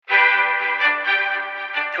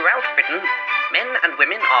throughout Britain, men and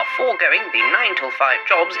women are foregoing the 9-to-5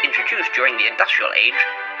 jobs introduced during the industrial age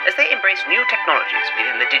as they embrace new technologies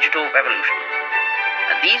within the digital revolution.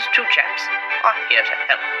 And these two chaps are here to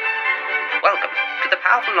help. Welcome to the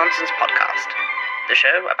Powerful Nonsense Podcast, the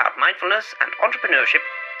show about mindfulness and entrepreneurship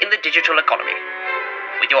in the digital economy,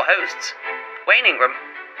 with your hosts, Wayne Ingram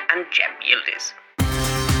and Jem Yildiz.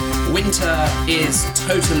 Winter is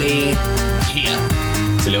totally here.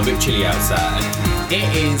 It's a little bit chilly outside. It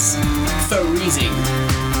is freezing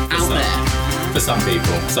out there. For some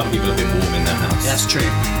people. Some people have been warm in their house. That's true.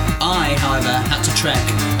 I, however, had to trek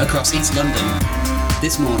across East London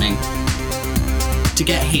this morning to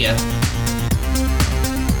get here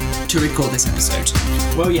to record this episode.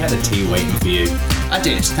 Well, you had a tea waiting for you. I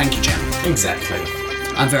did, thank you, Jem. Exactly.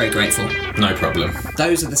 I'm very grateful. No problem.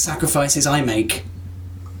 Those are the sacrifices I make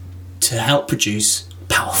to help produce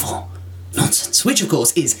Powerful Nonsense, which of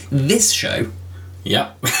course is this show.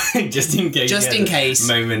 Yep. Just in case.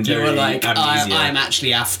 Momentary you were like, amnesia. I'm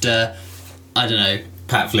actually after, I don't know,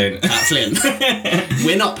 Pat Flynn. Pat Flynn.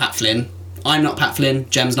 We're not Pat Flynn. I'm not Pat Flynn.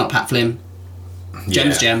 Jem's not Pat Flynn.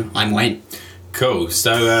 Jem's Jem. I'm Wayne. Cool.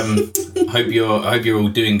 So, hope you're all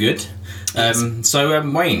doing good.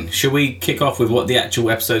 Wayne, should we kick off with what the actual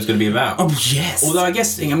episode's going to be about? Oh, yes. Although I'm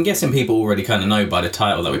guessing people already kind of know by the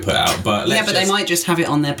title that we put out, but they might just have it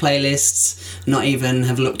on their playlists, not even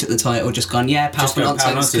have looked at the title, just gone, Powerful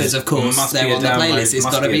Nonsense, because of course they're on the playlist, it's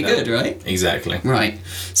got to be good, right? Exactly. Right.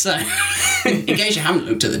 So, in case you haven't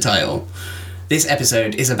looked at the title, this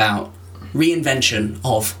episode is about reinvention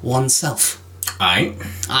of oneself.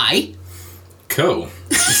 Aye. Cool.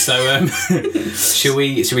 So, should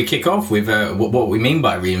we kick off with what we mean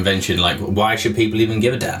by reinvention? Like, why should people even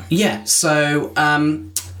give a damn? Yeah. So,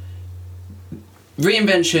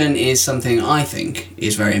 reinvention is something I think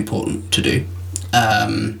is very important to do,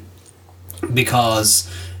 because,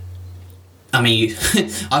 I mean,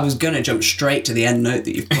 I was going to jump straight to the end note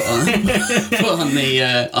that you've put on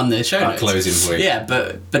the show notes. Closing point. Yeah,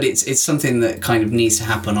 but it's something that kind of needs to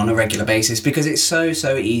happen on a regular basis because it's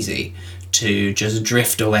so easy to just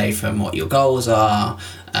drift away from what your goals are,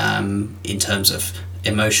 in terms of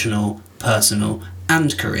emotional, personal,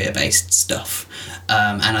 and career-based stuff.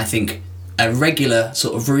 And I think a regular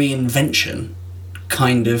sort of reinvention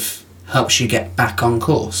kind of helps you get back on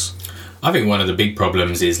course. I think one of the big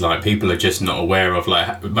problems is like people are just not aware of,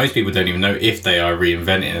 like, most people don't even know if they are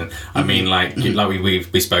reinventing. I mean, like we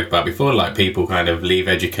spoke about before, like people kind of leave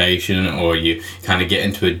education or you kind of get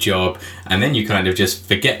into a job and then you kind of just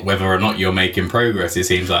forget whether or not you're making progress. It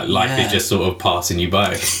seems like life is just sort of passing you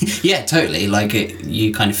by. Yeah, totally. Like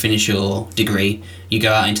you kind of finish your degree, you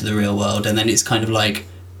go out into the real world, and then it's kind of like,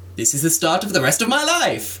 this is the start of the rest of my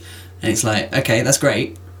life. And it's like, okay, that's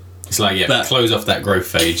great. It's like, close off that growth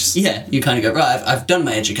phase. Yeah, you kind of go, right, I've done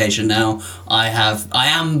my education now. I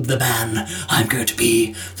am the man I'm going to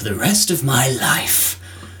be for the rest of my life.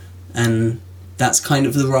 And that's kind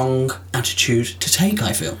of the wrong attitude to take,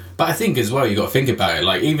 I feel. But I think as well, you got to think about it.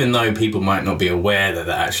 Like, even though people might not be aware that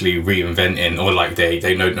they're actually reinventing, or like they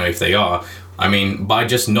don't know if they are. I mean, by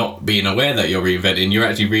just not being aware that you're reinventing, you're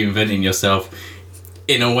actually reinventing yourself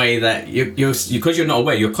in a way that because you're not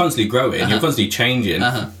aware, you're constantly growing, you're constantly changing.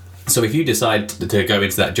 So if you decide to go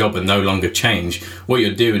into that job and no longer change, what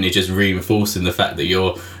you're doing is just reinforcing the fact that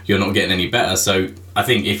you're not getting any better. So I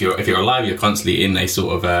think if you're alive, you're constantly in a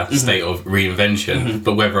sort of state of reinvention.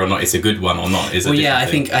 But whether or not it's a good one or not is a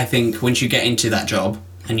different thing. I think once you get into that job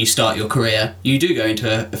and you start your career, you do go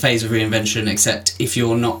into a phase of reinvention. Except if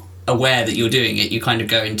you're not aware that you're doing it, you kind of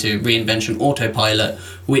go into reinvention autopilot,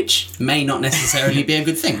 which may not necessarily be a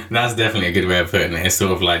good thing. That's definitely a good way of putting it. It's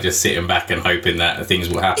sort of like just sitting back and hoping that things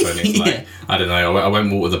will happen. It's like, I don't know, I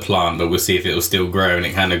won't water the plant, but we'll see if it'll still grow, and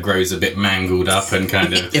it kind of grows a bit mangled up and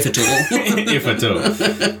kind of... if at all. If at all.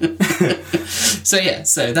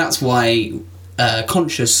 So that's why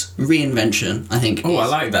conscious reinvention, I think... Oh, I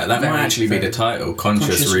like that. That might actually be the title,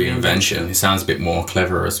 Conscious Reinvention. It sounds a bit more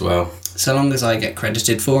clever as well. So long as I get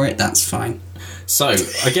credited for it, that's fine. So,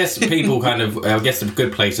 I guess people a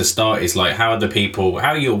good place to start is like, how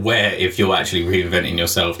are you aware if you're actually reinventing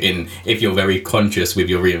yourself if you're very conscious with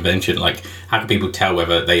your reinvention? Like, how can people tell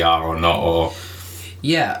whether they are or not, or...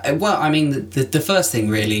 Yeah, well, I mean, the first thing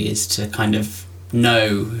really is to kind of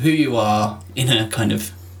know who you are in a kind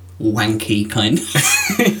of wanky kind of...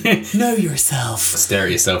 Know yourself. Stare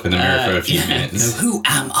at yourself in the mirror for a few minutes. Who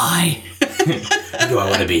am I? Who do I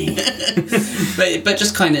want to be? But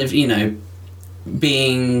just kind of,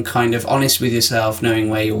 being kind of honest with yourself, knowing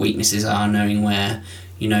where your weaknesses are, knowing where,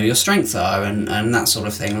 your strengths are, and that sort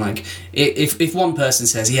of thing. Like, if one person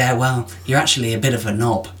says, yeah, well, you're actually a bit of a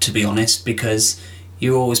knob, to be honest, because,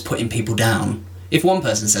 you're always putting people down. If one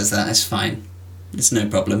person says that, it's fine. It's no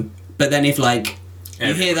problem. But then if, like,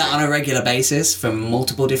 you hear that on a regular basis from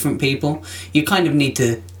multiple different people, you kind of need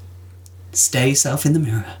to stare yourself in the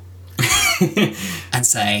mirror and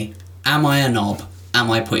say, am I a knob? Am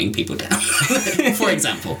I putting people down? For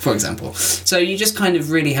example. So you just kind of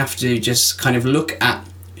really have to just kind of look at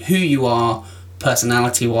who you are,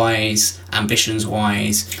 personality-wise,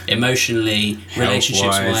 ambitions-wise, emotionally,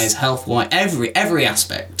 relationships-wise, health-wise, every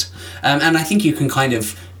aspect. And I think you can kind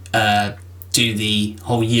of do the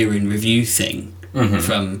whole year in review thing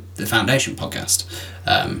from the Foundation podcast,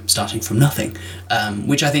 starting from nothing,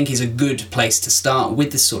 which I think is a good place to start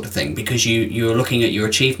with this sort of thing, because you're looking at your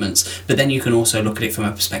achievements, but then you can also look at it from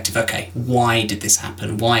a perspective, okay, why did this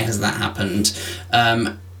happen? Why has that happened?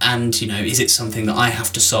 And, you know, is it something that I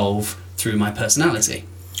have to solve through my personality?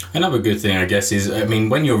 Another good thing, I guess, is, I mean,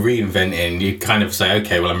 when you're reinventing, you kind of say,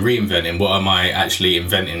 okay, well, I'm reinventing. What am I actually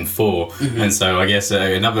inventing for? And so I guess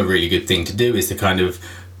another really good thing to do is to kind of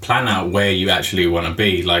plan out where you actually want to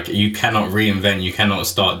be. Like, you cannot reinvent, you cannot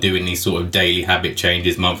start doing these sort of daily habit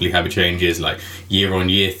changes, monthly habit changes, like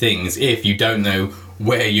year-on-year things, if you don't know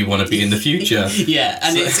where you want to be in the future. Yeah,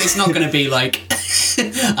 and so it's not going to be like...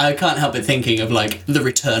 I can't help but thinking of, like, the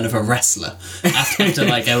return of a wrestler after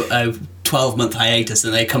like, a 12-month hiatus,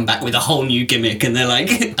 and they come back with a whole new gimmick, and they're like,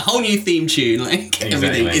 a whole new theme tune, like,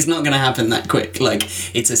 everything. It's not going to happen that quick. Like,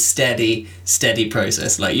 it's a steady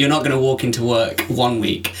process. Like, you're not going to walk into work one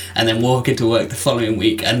week and then walk into work the following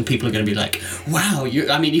week and people are going to be like, wow,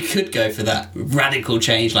 you could go for that radical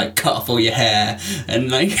change, like cut off all your hair and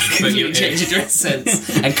like completely change your dress sense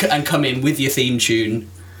and come in with your theme tune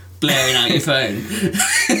blaring out your phone.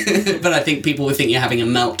 But I think people would think you're having a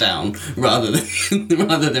meltdown rather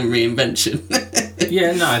than reinvention.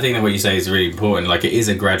 Yeah, no, I think that what you say is really important. Like, it is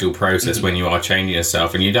a gradual process when you are changing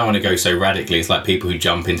yourself, and you don't want to go so radically. It's like people who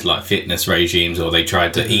jump into like fitness regimes, or they try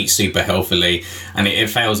to eat super healthily, and it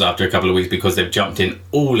fails after a couple of weeks because they've jumped in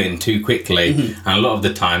too quickly. And a lot of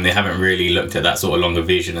the time they haven't really looked at that sort of longer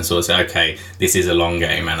vision and sort of say, okay, this is a long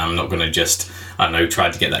game, and I'm not going to just, I don't know, try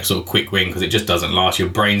to get that sort of quick win, because it just doesn't last. Your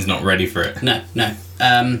brain's not ready for it. No.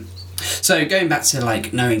 So going back to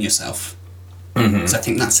like knowing yourself, because I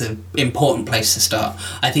think that's an important place to start.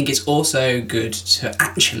 I think it's also good to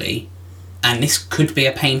actually, and this could be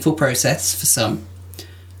a painful process for some,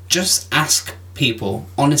 just ask people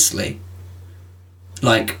honestly,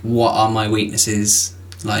 like, what are my weaknesses?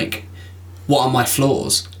 Like, what are my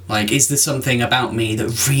flaws? Like, is there something about me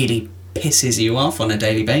that really pisses you off on a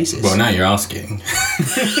daily basis? Well, now you're asking.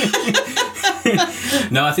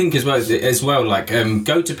 No, I think as well, like,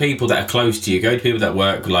 go to people that are close to you, go to people that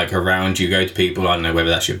work, like, around you, go to people, I don't know, whether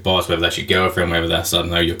that's your boss, whether that's your girlfriend, whether that's, I don't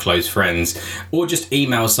know, your close friends, or just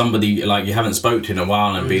email somebody, like, you haven't spoke to in a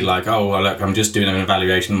while and be like, oh, well, look, I'm just doing an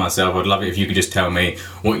evaluation of myself, I'd love it if you could just tell me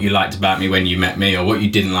what you liked about me when you met me, or what you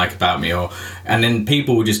didn't like about me, and then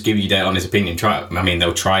people will just give you their honest opinion.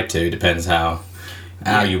 They'll try to, depends how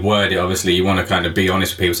you word it. Obviously, you want to kind of be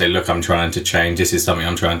honest with people, say, look, I'm trying to change, this is something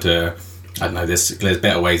I'm trying to, I don't know, there's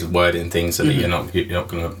better ways of wording things so that you're not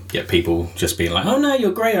going to get people just being like, oh no,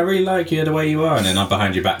 you're great, I really like you the way you are, and then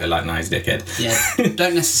behind your back they're like, nice dickhead. Yeah,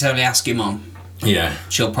 don't necessarily ask your mom. Yeah.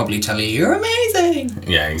 She'll probably tell you, you're amazing.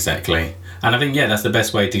 Yeah, exactly. And I think, yeah, that's the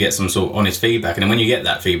best way to get some sort of honest feedback. And then when you get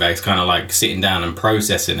that feedback, it's kind of like sitting down and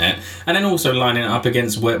processing it, and then also lining it up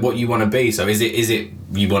against what you want to be. So is it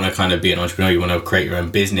you want to kind of be an entrepreneur, you want to create your own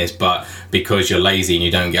business, but because you're lazy and you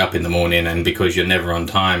don't get up in the morning, and because you're never on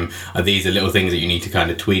time, are these the little things that you need to kind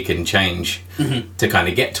of tweak and change to kind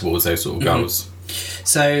of get towards those sort of goals?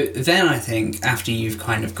 So then I think after you've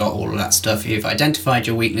kind of got all of that stuff, you've identified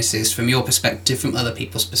your weaknesses from your perspective, from other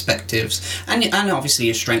people's perspectives, and obviously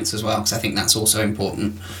your strengths as well, because I think that's also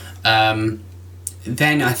important. Then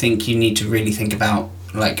I think you need to really think about,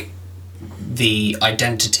 like, the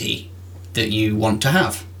identity that you want to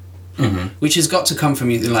have, which has got to come from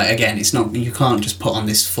you. Like, again, it's not, you can't just put on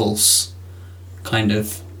this false kind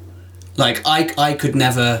of, like, I could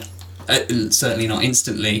never, certainly not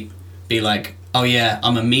instantly, be like, oh yeah,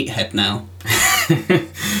 I'm a meathead now.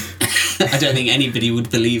 I don't think anybody would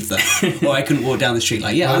believe that. Or I couldn't walk down the street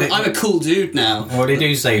like, yeah, I'm a cool dude now. Well, they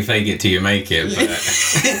do say fake it till you make it,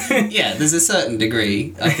 but... Yeah, there's a certain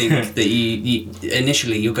degree, I think, that you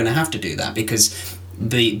initially you're going to have to do that, because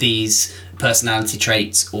these personality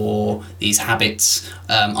traits or these habits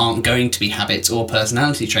aren't going to be habits or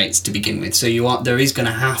personality traits to begin with. So there is going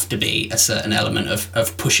to have to be a certain element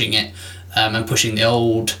of pushing it and pushing the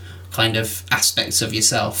old kind of aspects of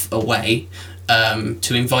yourself away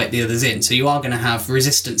to invite the others in. So you are going to have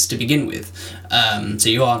resistance to begin with. So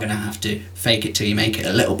you are going to have to fake it till you make it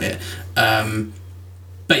a little bit.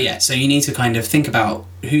 But yeah, so you need to kind of think about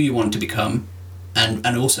who you want to become,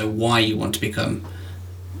 and also why you want to become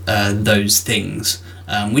those things,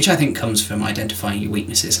 which I think comes from identifying your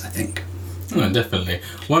weaknesses, I think. No, definitely.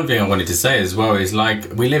 One thing I wanted to say as well is,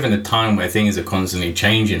 like, we live in a time where things are constantly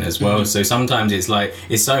changing as well. So sometimes it's like,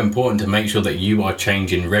 it's so important to make sure that you are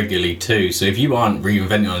changing regularly too. So if you aren't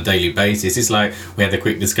reinventing on a daily basis, it's like we had a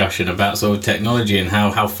quick discussion about sort of technology and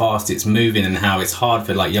how fast it's moving and how it's hard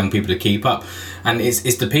for like young people to keep up. And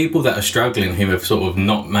it's the people that are struggling who have sort of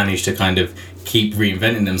not managed to kind of keep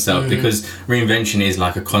reinventing themselves, because reinvention is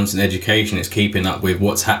like a constant education. It's keeping up with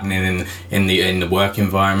what's happening in the work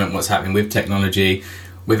environment, what's happening with technology,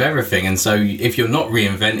 with everything. And so if you're not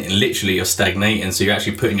reinventing, literally you're stagnating, so you're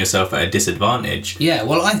actually putting yourself at a disadvantage. Yeah,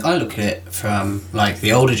 well, I look at it from like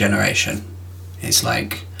the older generation. It's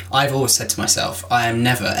like, I've always said to myself, I am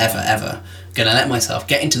never ever ever going to let myself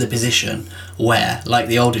get into the position where, like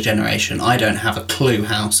the older generation, I don't have a clue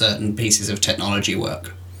how certain pieces of technology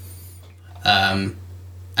work.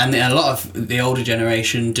 And a lot of the older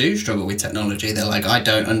generation do struggle with technology. They're like, I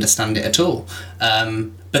don't understand it at all.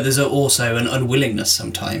 But there's also an unwillingness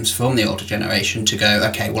sometimes from the older generation to go,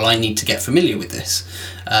 okay, well, I need to get familiar with this.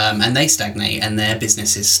 And they stagnate and their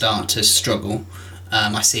businesses start to struggle.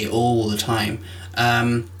 I see it all the time.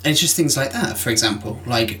 And it's just things like that. For example,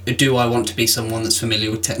 like, do I want to be someone that's familiar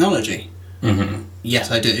with technology? Mm-hmm. Yes,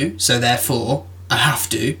 I do. So therefore, I have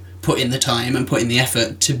to put in the time and put in the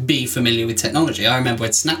effort to be familiar with technology. I remember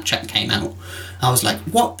when Snapchat came out, I was like,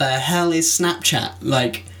 what the hell is Snapchat?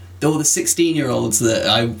 Like, all the 16-year-olds that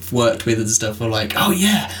I've worked with and stuff were like, oh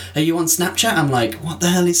yeah, are you on Snapchat? I'm like, what the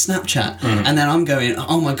hell is Snapchat? Mm. And then I'm going,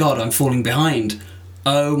 oh my god, I'm falling behind.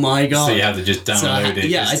 Oh my god. So you have to just download it.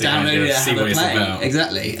 Yeah, I downloaded it, see have what a it's play. about.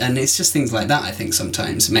 Exactly. And it's just things like that, I think,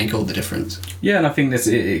 sometimes make all the difference. Yeah, and I think this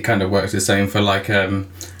it kind of works the same for like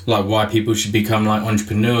why people should become like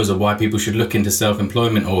entrepreneurs, or why people should look into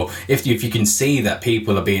self-employment, or if you can see that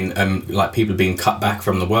people are being being cut back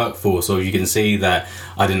from the workforce, or you can see that,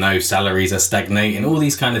 I don't know, salaries are stagnating, all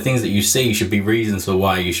these kind of things that you see should be reasons for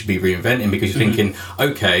why you should be reinventing, because you're thinking,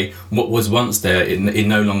 okay, what was once there, it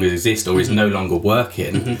no longer exists, or is no longer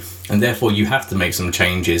working, and therefore you have to make some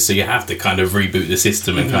changes. So you have to kind of reboot the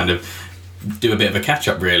system and kind of do a bit of a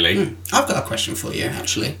catch-up, really. I've got a question for you,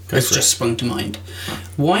 actually. It's just sprung to mind.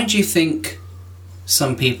 Why do you think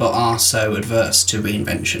some people are so adverse to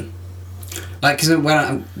reinvention? Like, because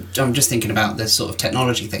when I'm just thinking about this sort of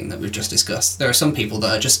technology thing that we've just discussed, there are some people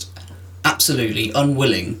that are just absolutely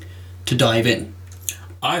unwilling to dive in.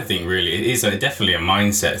 I think really it is definitely a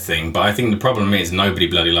mindset thing, but I think the problem is nobody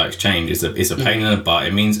bloody likes change. It's a pain in the butt.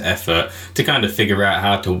 It means effort to kind of figure out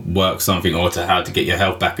how to work something, or to how to get your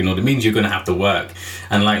health back in order. It means you're going to have to work.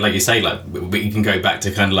 And like you say, like, we can go back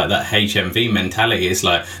to kind of like that HMV mentality. It's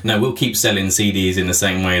like, no, we'll keep selling CDs in the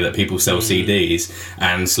same way that people sell CDs,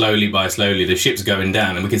 and slowly the ship's going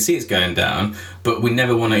down, and we can see it's going down, but we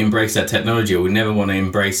never want to embrace that technology, or we never want to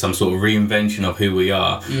embrace some sort of reinvention of who we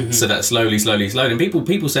are. So that slowly, and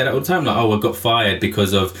people say that all the time, like, oh, I got fired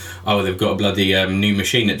because of, oh, they've got a bloody new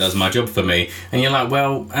machine that does my job for me. And you're like,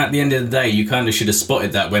 well, at the end of the day, you kind of should have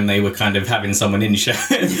spotted that when they were kind of having someone in showing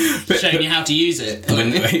you how to use it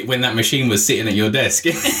when that machine was sitting at your desk.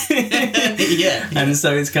 Yeah. And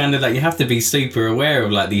so it's kind of like, you have to be super aware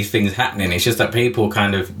of like these things happening. It's just that people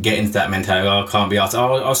kind of get into that mentality, oh, I can't be asked,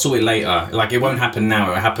 oh, I'll sort it later. Like, it won't happen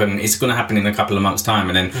now, it's going to happen in a couple of months' time.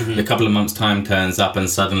 And then the couple of months' time turns up, and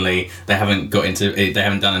suddenly they haven't got into it, they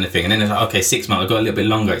haven't done anything. And then it's like, okay, 6 months, I've got a little bit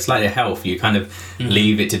longer. It's like your health, you kind of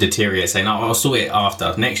leave it to deteriorate, saying, oh, I'll sort it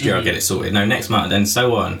after, next year I'll get it sorted, no, next month, and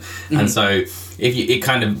so on. And so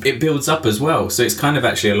it builds up as well. So it's kind of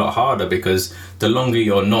actually a lot harder, because the longer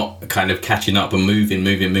you're not kind of catching up and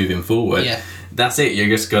moving forward, that's it, you're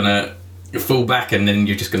just gonna fall back, and then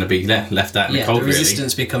you're just gonna be left out in the cold. The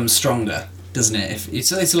resistance becomes stronger, doesn't it?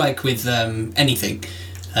 It's like with anything.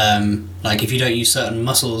 Like, if you don't use certain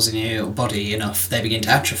muscles in your body enough, they begin to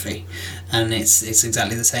atrophy, and it's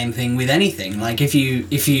exactly the same thing with anything. Like, if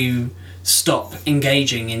you stop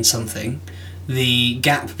engaging in something, the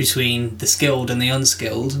gap between the skilled and the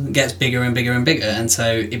unskilled gets bigger and bigger and bigger, and so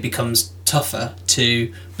it becomes tougher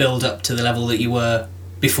to build up to the level that you were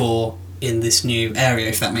before in this new area,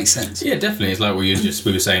 if that makes sense. Yeah, definitely. It's like what we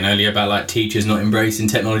were saying earlier about like teachers not embracing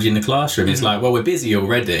technology in the classroom. It's like, well, we're busy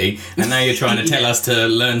already, and now you're trying to tell us to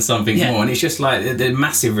learn something more, and it's just like there's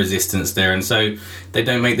massive resistance there, and so they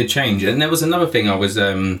don't make the change. And there was another thing I was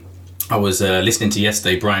listening to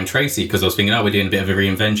yesterday, Brian Tracy, because I was thinking, we're doing a bit of a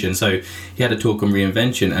reinvention. So he had a talk on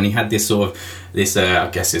reinvention, and he had this I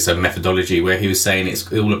guess it's a methodology where he was saying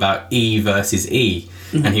it's all about E versus E.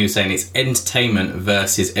 and he was saying it's entertainment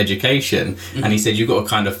versus education, and he said you've got to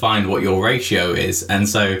kind of find what your ratio is. And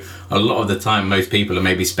so a lot of the time most people are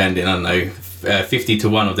maybe spending, I don't know, 50 to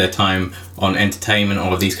 1 of their time on entertainment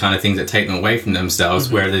or these kind of things that take them away from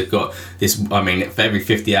themselves, where they've got this, I mean, for every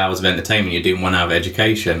 50 hours of entertainment you're doing 1 hour of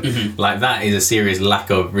education. Like, that is a serious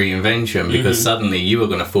lack of reinvention, because suddenly you are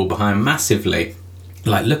going to fall behind massively.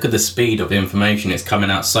 Like, look at the speed of information, it's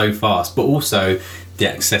coming out so fast, but also the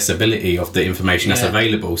accessibility of the information that's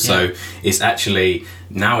available. So it's actually,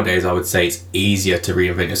 nowadays I would say it's easier to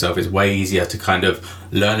reinvent yourself. It's way easier to kind of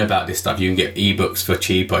learn about this stuff. You can get ebooks for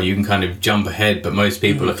cheaper, you can kind of jump ahead, but most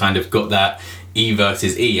people have kind of got that E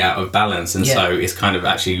versus E out of balance, and so it's kind of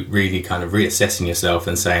actually really kind of reassessing yourself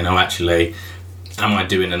and saying, oh, actually, am I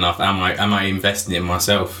doing enough? Am I investing in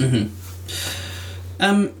myself? So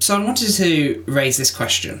I wanted to raise this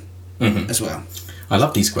question as well. I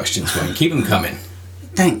love these questions, Wayne. Keep them coming.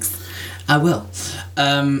 Thanks. I will.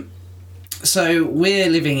 So we're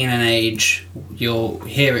living in an age, you'll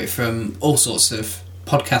hear it from all sorts of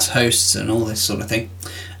podcast hosts and all this sort of thing,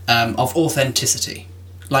 of authenticity.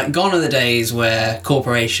 Like, gone are the days where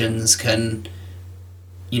corporations can,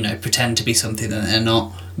 pretend to be something that they're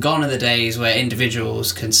not. Gone are the days where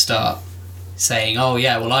individuals can start saying, oh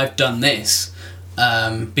yeah, well, I've done this,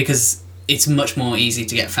 because it's much more easy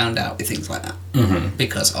to get found out with things like that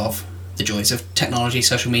because of the joys of technology,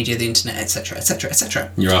 social media, the internet, etc, etc,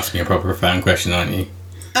 etc. You're asking a proper profound question, aren't you?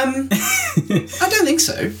 I don't think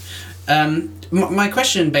so. My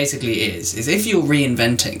question basically is if you're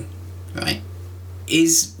reinventing, right,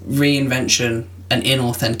 is reinvention an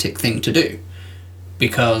inauthentic thing to do?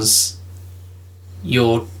 Because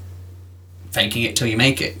you're faking it till you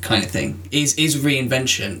make it kind of thing. Is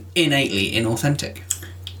reinvention innately inauthentic?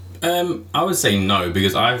 I would say no,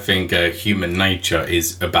 because I think human nature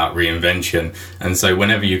is about reinvention, and so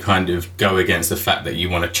whenever you kind of go against the fact that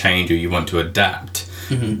you want to change or you want to adapt,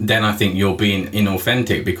 then I think you're being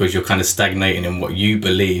inauthentic, because you're kind of stagnating in what you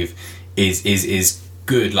believe is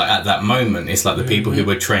good. Like, at that moment, it's like the people who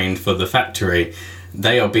were trained for the factory,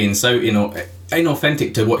 they are being so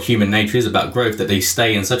inauthentic to what human nature is about growth, that they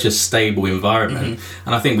stay in such a stable environment.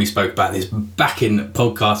 And I think we spoke about this back in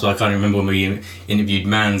podcasts, I can't remember when we interviewed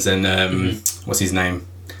Mans and what's his name,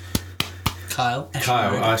 Kyle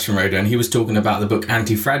Aschenroeder, and he was talking about the book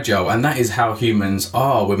Anti-Fragile, and that is how humans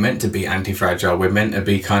are. We're meant to be anti-fragile, we're meant to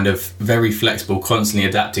be kind of very flexible, constantly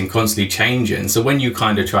adapting, constantly changing. So when you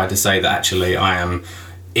kind of try to say that actually I am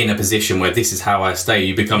in a position where this is how I stay,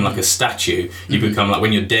 you become like a statue. You become like,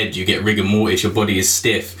 when you're dead, you get rigor mortis, your body is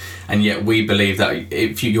stiff. And yet we believe that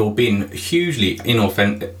if you're being hugely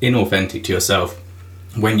inauthentic to yourself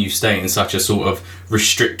when you stay in such a sort of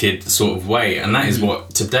restricted sort of way. And that is what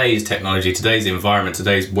today's technology, today's environment,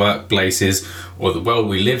 today's workplaces, or the world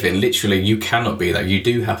we live in, literally you cannot be that. You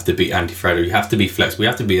do have to be anti-fragile, you have to be flexible, you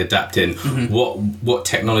have to be adapting. What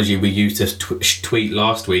technology we used to tweet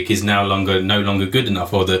last week is no longer good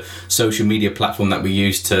enough, or the social media platform that we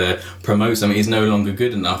used to promote something is no longer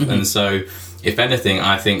good enough. And so if anything,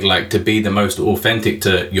 I think, like, to be the most authentic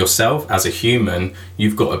to yourself as a human,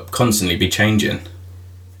 you've got to constantly be changing.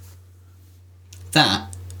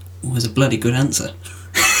 That was a bloody good answer.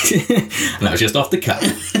 And that was just off the cuff,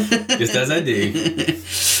 just as I do.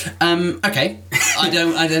 Okay, I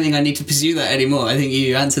don't think I need to pursue that anymore. I think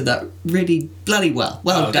you answered that really bloody well.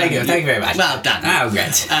 Well done. Thank you very much. Well done. Oh,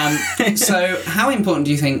 good. So, how important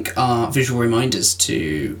do you think are visual reminders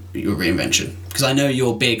to your reinvention? Because I know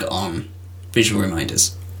you're big on visual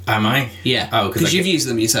reminders. Am I? Yeah. Oh, because you've used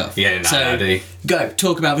them yourself. Yeah, I do. Go,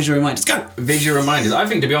 talk about visual reminders. Go! Visual reminders. I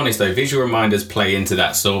think, to be honest, though, visual reminders play into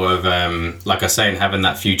that sort of, like I say, and having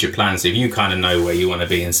that future plan. So if you kind of know where you want to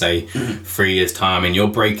be in, say, 3 years' time, and you're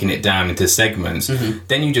breaking it down into segments,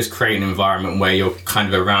 then you just create an environment where you're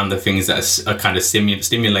kind of around the things that are kind of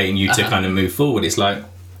stimulating you to kind of move forward. It's like,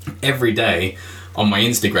 every day on my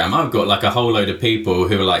Instagram, I've got like a whole load of people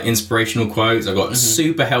who are like inspirational quotes. I've got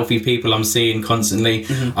super healthy people I'm seeing constantly.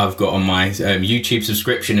 I've got on my YouTube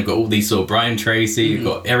subscription, I've got all these sort of Brian Tracy, you've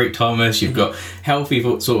got Eric Thomas, you've got healthy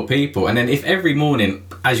sort of people. And then if every morning,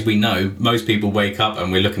 as we know, most people wake up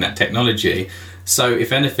and we're looking at technology. So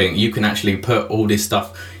if anything, you can actually put all this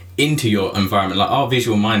stuff into your environment, like our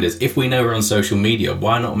visual reminders. If we know we're on social media,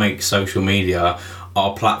 why not make social media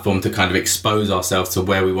our platform to kind of expose ourselves to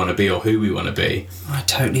where we want to be or who we want to be? I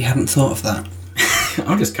totally hadn't thought of that.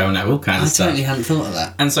 I'm just coming out with all kinds of stuff. I totally hadn't thought of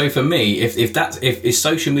that. And so for me, if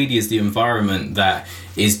social media is the environment that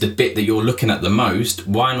is the bit that you're looking at the most.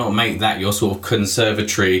 Why not make that your sort of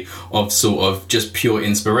conservatory of sort of just pure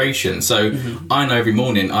inspiration? So I know every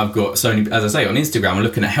morning I've got so many, as I say, on Instagram, I'm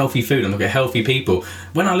looking at healthy food, I'm looking at healthy people.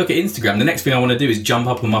 When I look at Instagram, the next thing I want to do is jump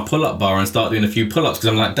up on my pull-up bar and start doing a few pull-ups, because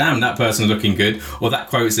I'm like, damn, that person's looking good. Or that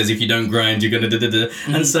quote says, if you don't grind, you're going to da-da-da.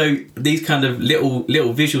 And so these kind of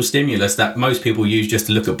little visual stimulus that most people use just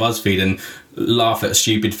to look at BuzzFeed and laugh at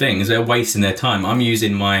stupid things, they're wasting their time. I'm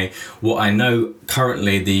using what I know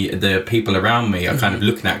currently the people around me are kind of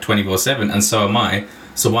looking at 24/7, and so am I.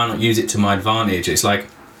 So why not use it to my advantage? It's like,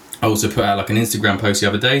 I also put out like an Instagram post the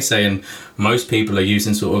other day saying most people are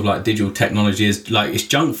using sort of like digital technology as like it's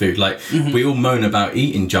junk food. Like we all moan about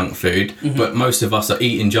eating junk food, but most of us are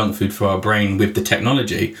eating junk food for our brain with the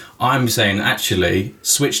technology. I'm saying actually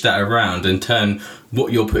switch that around and turn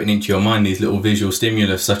what you're putting into your mind, these little visual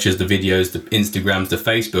stimulus such as the videos, the Instagrams, the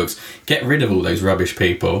Facebooks, get rid of all those rubbish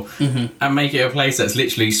people and make it a place that's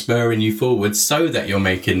literally spurring you forward so that you're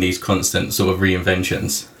making these constant sort of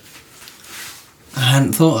reinventions. I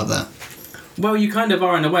hadn't thought of that. Well, you kind of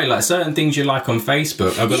are in a way. Like certain things you like on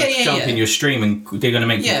Facebook are going to jump in your stream and they're going to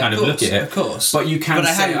make you kind of look at it. Of course. But you can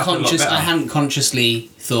set it up a lot better. I hadn't consciously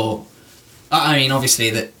thought... I mean, obviously,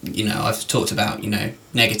 that, you know, I've talked about, you know,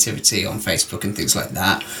 negativity on Facebook and things like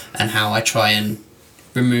that, and how I try and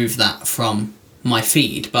remove that from my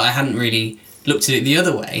feed, but I hadn't really looked at it the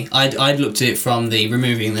other way. I'd looked at it from the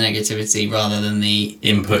removing the negativity rather than the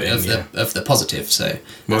input of the positive. So,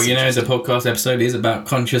 well, you know, the podcast episode is about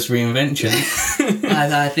conscious reinvention.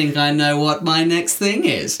 I think I know what my next thing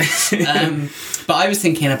is. But I was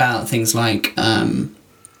thinking about things like,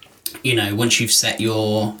 you know, once you've set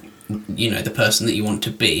your, you know, the person that you want to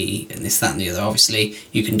be and this, that and the other, obviously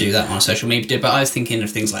you can do that on social media, but I was thinking of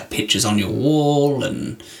things like pictures on your wall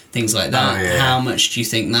and things like that. Oh, yeah. How much do you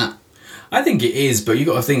think that? I think it is, but you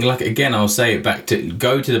got to think, like, again, I'll say it back to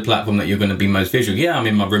go to the platform that you're going to be most visual. Yeah, I'm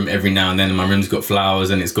in my room every now and then, and my room's got flowers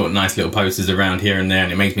and it's got nice little posters around here and there,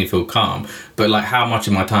 and it makes me feel calm. But, like, how much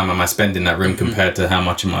of my time am I spending in that room compared to how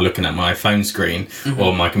much am I looking at my phone screen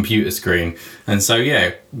or my computer screen? And so,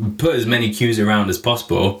 yeah, put as many cues around as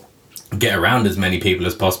possible. Get around as many people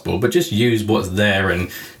as possible, but just use what's there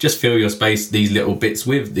and just fill your space, these little bits,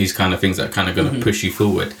 with these kind of things that are kind of going to push you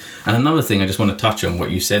forward. And another thing I just want to touch on,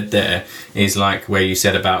 what you said there, is like where you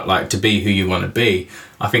said about like to be who you want to be.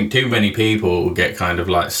 I think too many people get kind of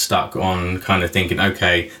like stuck on kind of thinking,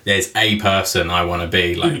 okay, there's a person I want to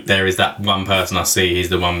be. Like there is that one person I see, he's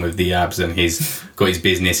the one with the abs and he's got his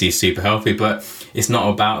business, he's super healthy. But it's not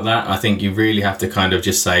about that. I think you really have to kind of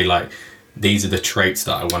just say like, these are the traits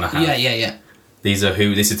that I want to have. Yeah. This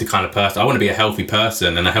is the kind of person I want to be. A healthy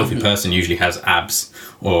person, and a healthy person usually has abs.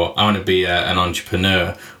 Or I want to be an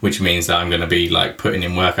entrepreneur, which means that I'm going to be like putting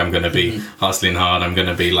in work. I'm going to be hustling hard. I'm going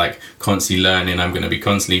to be like constantly learning. I'm going to be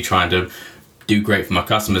constantly trying to do great for my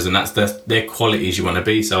customers, and that's their qualities you want to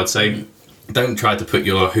be. So I'd say, don't try to put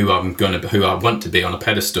your who I want to be on a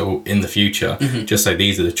pedestal in the future. Just say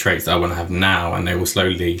these are the traits that I want to have now, and they will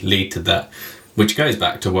slowly lead to that. Which goes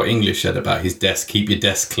back to what English said about his desk. Keep your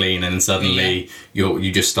desk clean, and suddenly you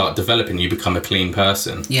just start developing. You become a clean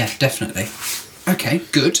person. Yeah, definitely. Okay,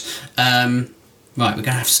 good. Right, we're going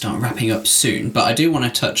to have to start wrapping up soon, but I do want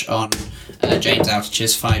to touch on James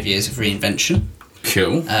Altucher's 5 years of reinvention.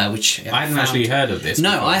 Cool. Which I hadn't actually heard of this.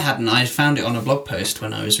 No, before. I hadn't. I found it on a blog post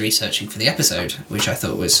when I was researching for the episode, which I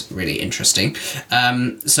thought was really interesting.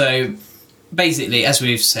 So basically, as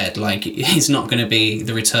we've said, like, it's not going to be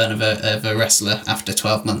the return of a wrestler after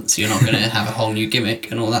 12 months. You're not going to have a whole new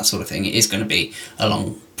gimmick and all that sort of thing. It is going to be a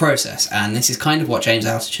long process, and this is kind of what James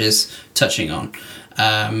Altucher's touching on.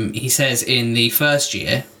 He says in the first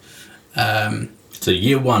year... so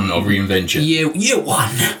year one of reinvention. Year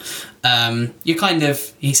one. You're kind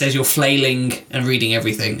of... He says you're flailing and reading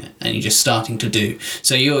everything, and you're just starting to do.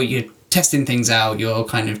 So you're testing things out, you're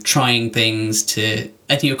kind of trying things to...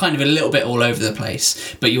 And you're kind of a little bit all over the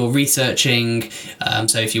place, but you're researching,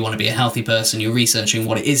 so if you want to be a healthy person, you're researching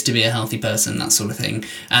what it is to be a healthy person, that sort of thing,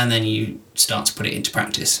 and then you start to put it into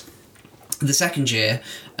practice. The second year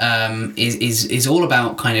is all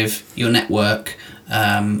about kind of your network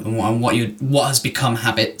and what has become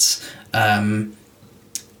habits.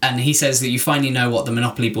 And he says that you finally know what the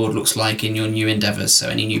Monopoly board looks like in your new endeavours. So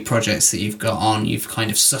any new projects that you've got on, you've kind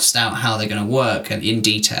of sussed out how they're going to work and in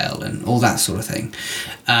detail and all that sort of thing.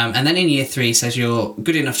 And then in year 3, he says you're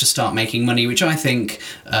good enough to start making money, which I think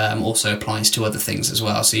also applies to other things as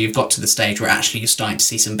well. So you've got to the stage where actually you're starting to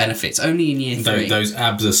see some benefits only in year 3. Those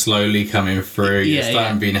abs are slowly coming through. You're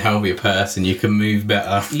starting being a healthier person. You can move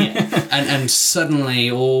better. And suddenly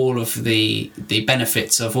all of the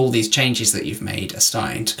benefits of all these changes that you've made are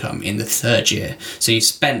starting to come in the third year. So you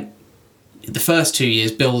spent the first 2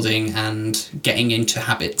 years building and getting into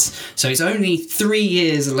habits. So it's only 3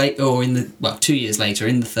 years later, or 2 years later,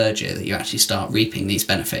 in the third year, that you actually start reaping these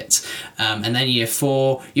benefits. And then year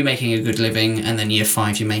 4, you're making a good living, and then year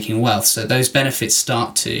 5, you're making wealth. So those benefits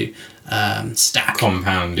start to stack.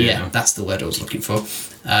 Compound, yeah. That's the word I was looking for.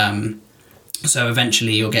 So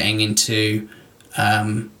eventually you're getting into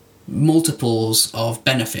multiples of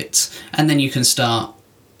benefits, and then you can start,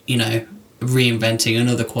 reinventing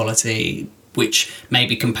another quality which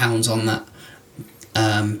maybe compounds on that.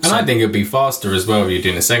 And I think it'd be faster as well if you're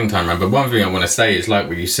doing the second time around. But one thing I want to say is, like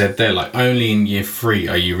what you said there, like only in year 3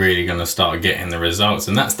 are you really going to start getting the results,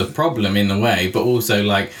 and that's the problem in a way. But also,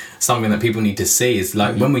 like, something that people need to see is,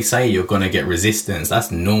 like, when we say you're going to get resistance,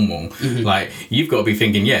 that's normal. Like, you've got to be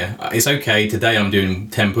thinking, yeah, it's okay, today I'm doing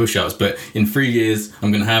 10 push-ups, but in 3 years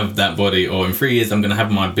I'm going to have that body, or in 3 years I'm going to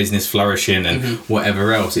have my business flourishing and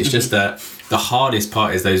whatever else. It's just that the hardest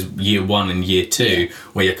part is those year 1 and year 2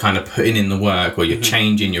 where you're kind of putting in the work, or you're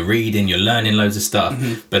changing, you're reading, you're learning loads of stuff,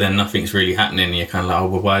 but then nothing's really happening, and you're kind of like, oh,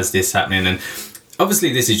 well, why is this happening? And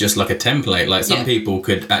obviously this is just like a template. Like, some people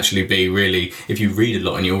could actually be really, if you read a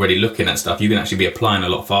lot and you're already looking at stuff, you can actually be applying a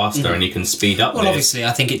lot faster and you can speed up. Well, obviously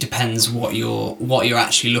I think it depends what you're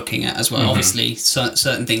actually looking at as well. Obviously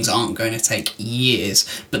certain things aren't going to take years,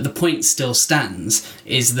 but the point still stands,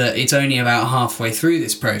 is that it's only about halfway through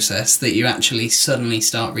this process that you actually suddenly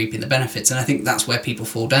start reaping the benefits. And I think that's where people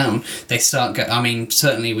fall down. They start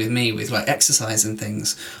certainly with me, with like exercise and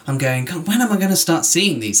things, I'm going, God, when am I going to start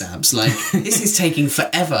seeing these abs? Like, this is taking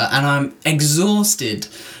forever and I'm exhausted.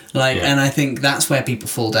 And I think that's where people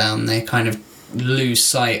fall down. They kind of lose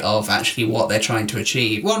sight of actually what they're trying to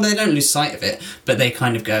achieve. Well, they don't lose sight of it, but they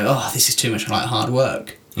kind of go, oh, this is too much like hard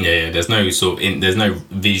work. Yeah, there's no there's no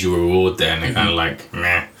visual reward there, and they're kind of like,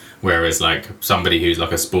 meh. Whereas, like, somebody who's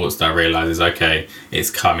like a sports star realises, okay, it's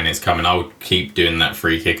coming, I'll keep doing that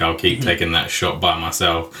free kick, I'll keep taking that shot by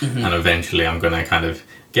myself, and eventually I'm going to kind of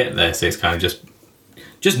get there. So it's kind of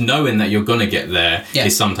just knowing that you're going to get there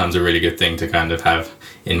is sometimes a really good thing to kind of have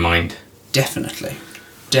in mind. Definitely.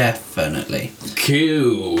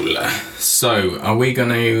 Cool. So, have we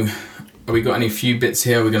got any few bits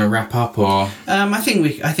here? We're going to wrap up, or? I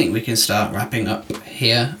think we can start wrapping up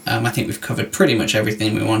here. I think we've covered pretty much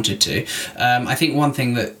everything we wanted to. I think one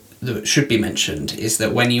thing that should be mentioned is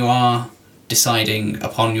that when you are deciding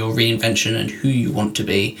upon your reinvention and who you want to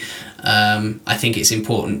be, I think it's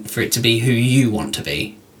important for it to be who you want to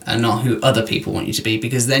be and not who other people want you to be,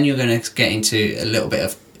 because then you're going to get into a little bit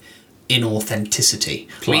of inauthenticity.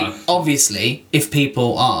 I mean, obviously, if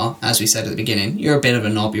people are, as we said at the beginning, you're a bit of a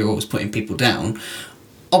knob, you're always putting people down,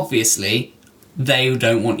 obviously they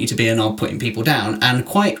don't want you to be a knob putting people down, and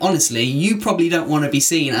quite honestly, you probably don't want to be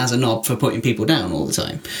seen as a knob for putting people down all the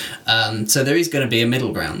time. So there is going to be a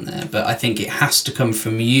middle ground there, but I think it has to come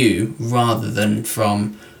from you rather than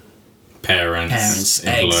from parents,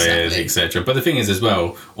 employers, etc. But the thing is, as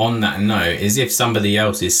well, on that note, is if somebody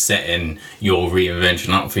else is setting your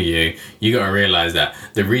reinvention up for you, you got to realise that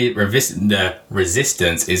the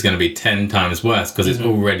resistance is going to be 10 times worse, because it's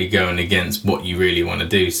already going against what you really want to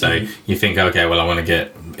do. So you think, okay, well, I want to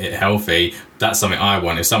get it healthy. That's something I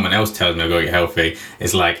want. If someone else tells me I've got to get healthy,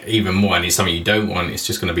 it's like even more, and it's something you don't want, it's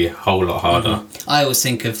just going to be a whole lot harder. I always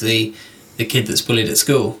think of the kid that's bullied at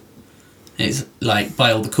school. It's like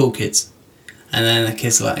by all the cool kids. And then the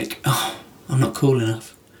kid's like, oh, I'm not cool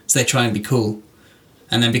enough. So they try and be cool.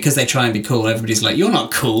 And then because they try and be cool, everybody's like, you're not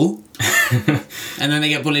cool. And then they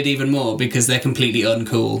get bullied even more because they're completely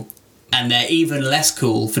uncool. And they're even less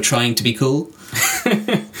cool for trying to be cool.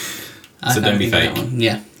 So don't be fake.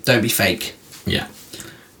 Yeah, don't be fake. Yeah.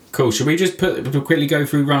 Cool. Should we just quickly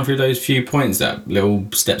run through those few points, that little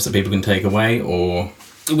steps that people can take away, or?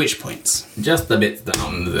 Which points? Just the bits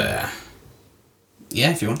down there.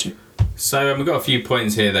 Yeah, if you want to. So we've got a few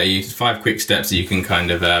points here that 5 quick steps that you can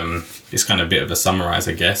kind of it's kind of a bit of a summarise,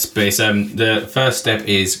 I guess. But it's the first step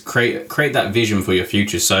is create that vision for your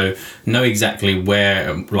future. So know exactly where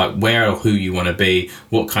or who you want to be.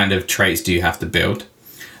 What kind of traits do you have to build?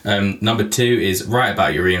 Number 2 is write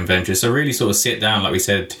about your reinvention. So really sort of sit down, like we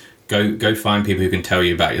said. Go find people who can tell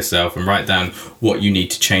you about yourself and write down what you need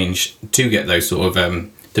to change to get those sort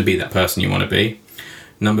of to be that person you want to be.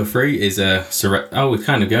 Number 3 is we're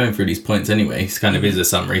kind of going through these points anyway. It kind of is a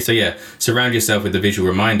summary. So yeah, surround yourself with a visual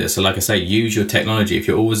reminder. So like I say, use your technology. If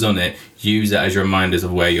you're always on it, use that as your reminders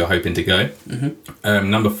of where you're hoping to go.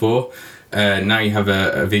 Number 4, now you have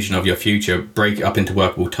a vision of your future, break it up into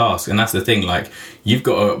workable tasks. And that's the thing, like, you've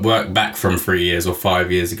got to work back from 3 years or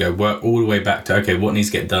 5 years ago, work all the way back to, okay, what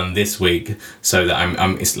needs to get done this week, so that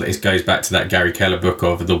it goes back to that Gary Keller book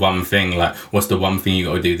of the one thing, like, what's the one thing you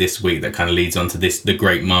got to do this week that kind of leads on to the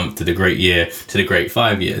great month, to the great year, to the great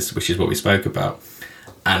 5 years, which is what we spoke about.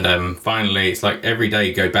 And finally, it's like every day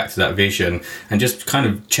you go back to that vision and just kind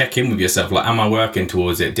of check in with yourself. Like, am I working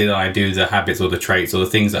towards it? Did I do the habits or the traits or the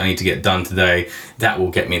things that I need to get done today that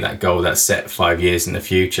will get me that goal that's set 5 years in the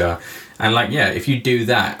future? And like, yeah, if you do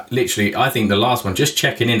that, literally, I think the last one, just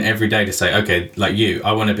checking in every day to say, okay, like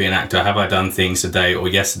I want to be an actor. Have I done things today or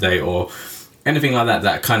yesterday or anything like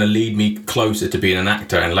that kind of lead me closer to being an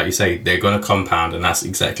actor? And like you say, they're going to compound, and that's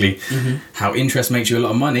exactly how interest makes you a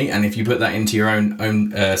lot of money. And if you put that into your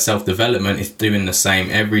own self-development, it's doing the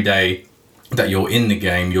same every day that you're in the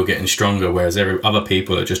game. You're getting stronger, whereas other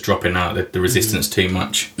people are just dropping out, the resistance too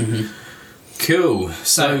much. Cool.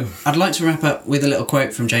 So I'd like to wrap up with a little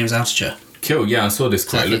quote from James Altucher. Cool. Yeah, I saw this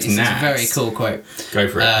quote. It looks nice. It's a very cool quote. Go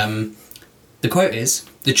for it. The quote is,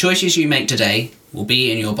 "The choices you make today will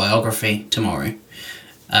be in your biography tomorrow."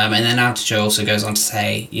 And then Altucher also goes on to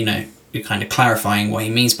say, you know, you're kind of clarifying what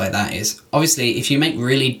he means by that is, obviously, if you make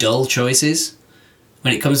really dull choices,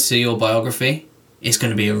 when it comes to your biography, it's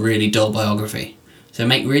going to be a really dull biography. So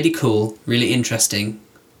make really cool, really interesting,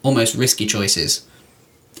 almost risky choices,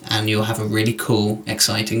 and you'll have a really cool,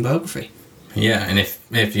 exciting biography. Yeah, and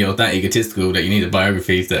if you're that egotistical that you need a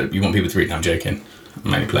biography that you want people to read, I'm joking.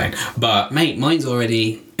 I'm only playing. But mate, mine's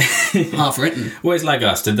already half written. Well, it's like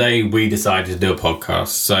us. Today we decided to do a podcast.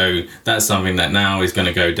 So that's something that now is going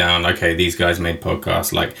to go down. Okay, these guys made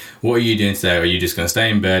podcasts. Like, what are you doing today? Are you just going to stay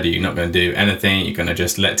in bed? Are you not going to do anything? You're going to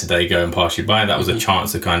just let today go and pass you by? That was a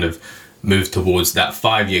chance to kind of move towards that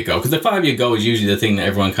 5-year goal. Because the 5-year goal is usually the thing that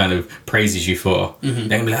everyone kind of praises you for. They're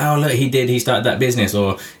going to be like, oh, look, he started that business.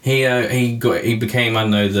 Or he became, I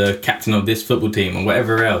don't know, the captain of this football team or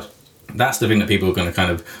whatever else. That's the thing that people are going to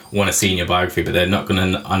kind of want to see in your biography, but they're not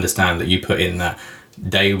going to understand that you put in that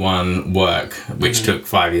day one work, which took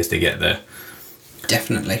 5 years to get there.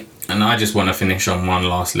 Definitely. And I just want to finish on one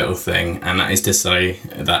last little thing, and that is to say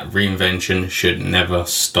that reinvention should never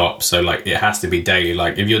stop. So, like, it has to be daily.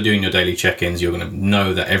 Like, if you're doing your daily check-ins, you're going to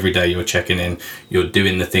know that every day you're checking in, you're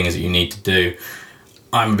doing the things that you need to do.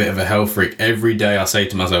 I'm a bit of a health freak. Every day I say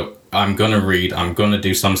to myself, I'm going to read, I'm going to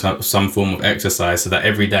do some form of exercise, so that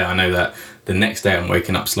every day I know that the next day I'm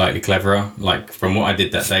waking up slightly cleverer, like from what I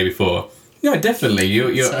did that day before. Yeah, definitely.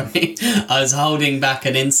 You're... Sorry, I was holding back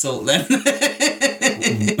an insult then.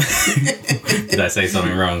 Did I say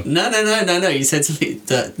something wrong? No. You said something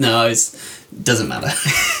that... No, it doesn't matter.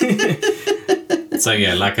 So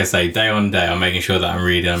yeah, like I say, day on day, I'm making sure that I'm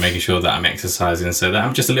reading, I'm making sure that I'm exercising, so that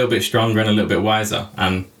I'm just a little bit stronger and a little bit wiser.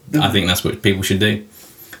 And I think that's what people should do.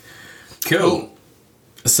 Cool.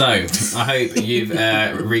 So, I hope you've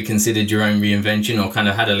reconsidered your own reinvention, or kind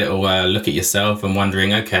of had a little look at yourself and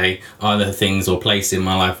wondering, okay, are there things or places in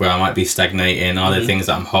my life where I might be stagnating? Are there things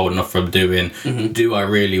that I'm holding off from doing? Do I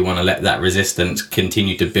really want to let that resistance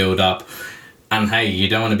continue to build up? And hey, you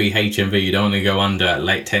don't want to be HMV, you don't want to go under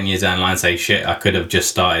late 10 years down the line and say, shit, I could have just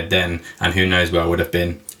started then, and who knows where I would have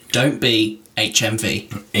been. Don't be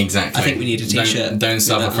HMV. Exactly. I think we need a t-shirt. Don't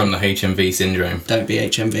suffer from the HMV syndrome. Don't be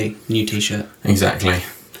HMV. New t-shirt. Exactly.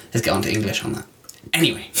 Let's get on to English on that.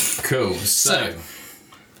 Anyway. Cool. So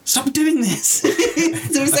stop doing this.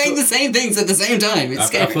 We're saying the same things at the same time. It's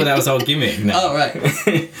scary. I thought that was our gimmick. No. Oh, right.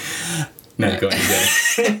 No, go on,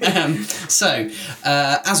 So,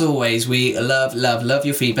 as always, we love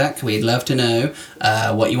your feedback. We'd love to know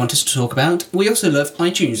what you want us to talk about. We also love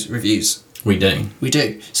iTunes reviews. We do.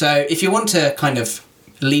 So, if you want to kind of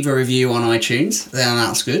leave a review on iTunes, then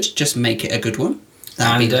that's good. Just make it a good one.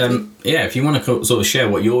 And yeah, if you want to sort of share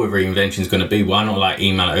what your reinvention is going to be, why not like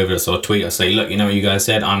email it over to us or tweet us, say, look, you know what you guys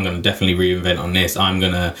said, I'm going to definitely reinvent on this, I'm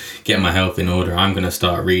going to get my health in order, I'm going to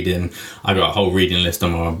start reading. I've got a whole reading list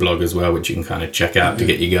on my blog as well, which you can kind of check out to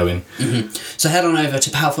get you going. So head on over to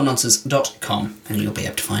powerfulnonsense.com and you'll be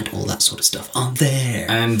able to find all that sort of stuff on there.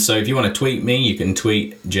 And so if you want to tweet me, you can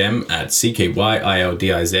tweet Jem at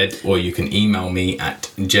CKYILDIZ, or you can email me at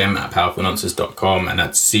jem@powerfulnonsense.com, and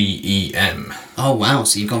that's CEM. Oh wow,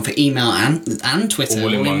 so you've gone for email and Twitter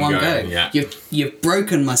all in one go. Yeah. You've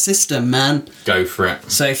broken my system, man. Go for it.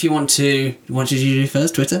 So if you want to... What did you do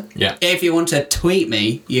first? Twitter? Yeah. If you want to tweet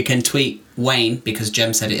me, you can tweet Wayne, because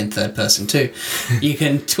Jem said it in third person too. You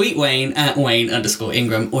can tweet Wayne at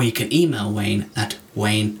Wayne_Ingram, or you can email Wayne at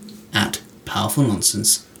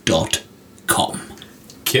wayne@powerfulnonsense.com.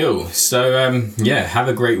 Cool. So, yeah, have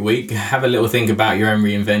a great week. Have a little think about your own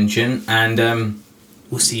reinvention, and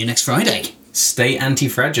we'll see you next Friday. Stay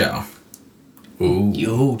anti-fragile.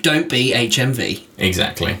 Ooh. Don't be HMV.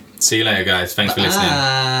 Exactly. See you later, guys. Thanks for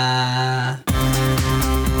listening.